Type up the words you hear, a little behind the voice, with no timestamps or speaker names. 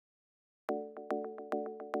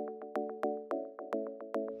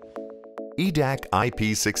EDAC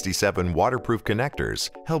IP67 waterproof connectors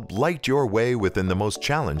help light your way within the most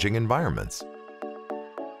challenging environments.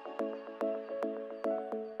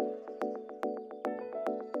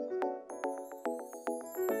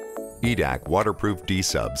 EDAC waterproof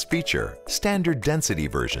D-subs feature standard density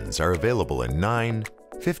versions are available in 9,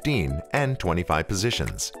 15, and 25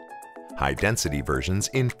 positions. High density versions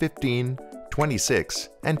in 15, 26,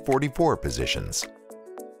 and 44 positions.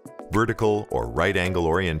 Vertical or right angle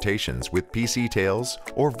orientations with PC tails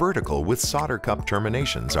or vertical with solder cup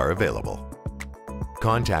terminations are available.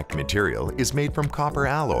 Contact material is made from copper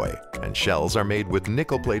alloy and shells are made with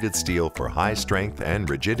nickel-plated steel for high strength and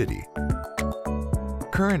rigidity.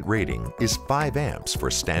 Current rating is 5 amps for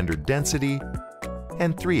standard density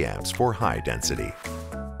and 3 amps for high density.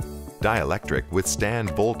 Dielectric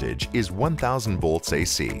withstand voltage is 1000 volts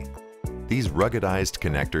AC. These ruggedized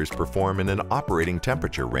connectors perform in an operating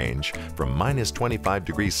temperature range from -25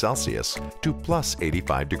 degrees Celsius to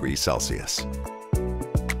 +85 degrees Celsius.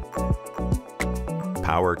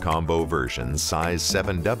 Power combo versions size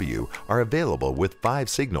 7W are available with 5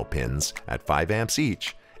 signal pins at 5 amps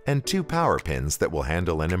each and 2 power pins that will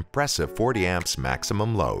handle an impressive 40 amps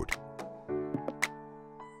maximum load.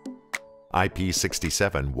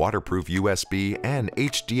 IP67 waterproof USB and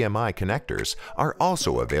HDMI connectors are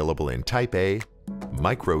also available in Type A,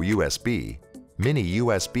 Micro USB, Mini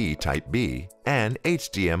USB Type B, and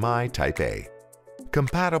HDMI Type A.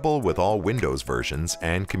 Compatible with all Windows versions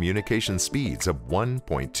and communication speeds of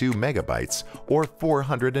 1.2 megabytes or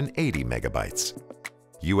 480 megabytes.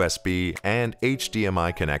 USB and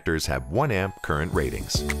HDMI connectors have 1 amp current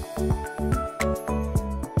ratings.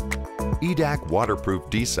 EDAC waterproof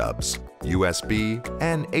D-subs, USB,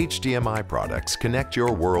 and HDMI products connect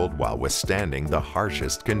your world while withstanding the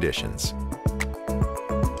harshest conditions.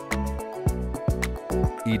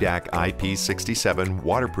 EDAC IP67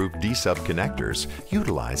 waterproof D-sub connectors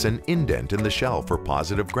utilize an indent in the shell for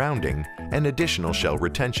positive grounding and additional shell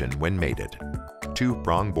retention when mated.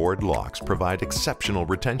 2-prong board locks provide exceptional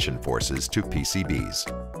retention forces to PCBs.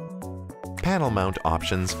 Panel mount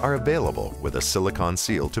options are available with a silicon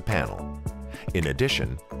seal to panel. In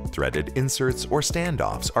addition, threaded inserts or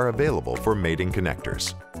standoffs are available for mating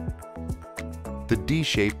connectors. The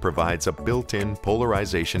D-shape provides a built-in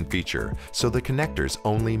polarization feature so the connectors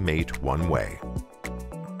only mate one way.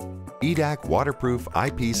 EDAC waterproof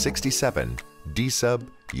IP67, D-sub,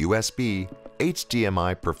 USB,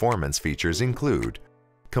 HDMI performance features include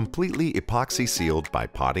completely epoxy sealed by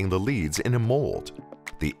potting the leads in a mold.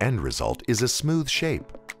 The end result is a smooth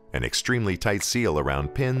shape, an extremely tight seal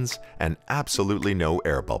around pins, and absolutely no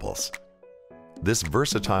air bubbles. This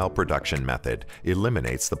versatile production method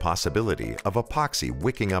eliminates the possibility of epoxy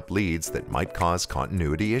wicking up leads that might cause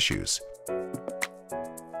continuity issues.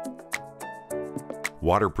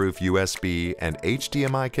 Waterproof USB and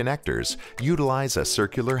HDMI connectors utilize a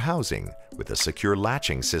circular housing with a secure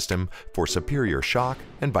latching system for superior shock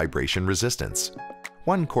and vibration resistance.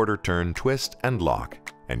 1/4 turn twist and lock,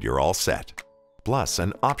 and you're all set. Plus,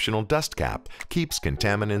 an optional dust cap keeps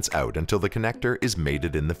contaminants out until the connector is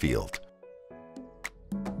mated in the field.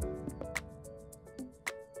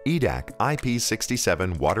 EDAC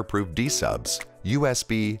IP67 waterproof D-subs,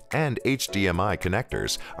 USB, and HDMI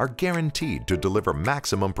connectors are guaranteed to deliver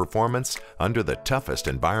maximum performance under the toughest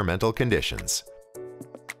environmental conditions.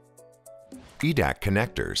 EDAC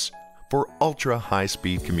connectors for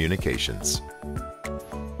ultra-high-speed communications,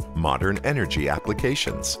 modern energy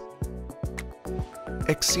applications,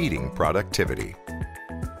 exceeding productivity,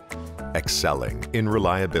 excelling in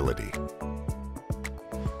reliability,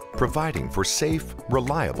 providing for safe,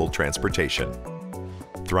 reliable transportation,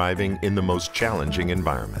 thriving in the most challenging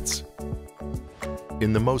environments,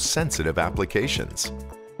 in the most sensitive applications,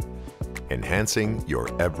 enhancing your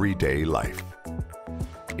everyday life,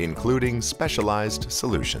 including specialized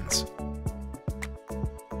solutions.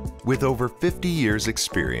 With over 50 years'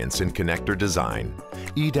 experience in connector design,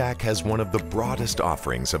 EDAC has one of the broadest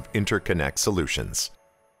offerings of interconnect solutions.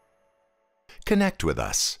 Connect with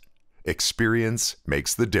us. Experience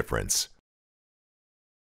makes the difference.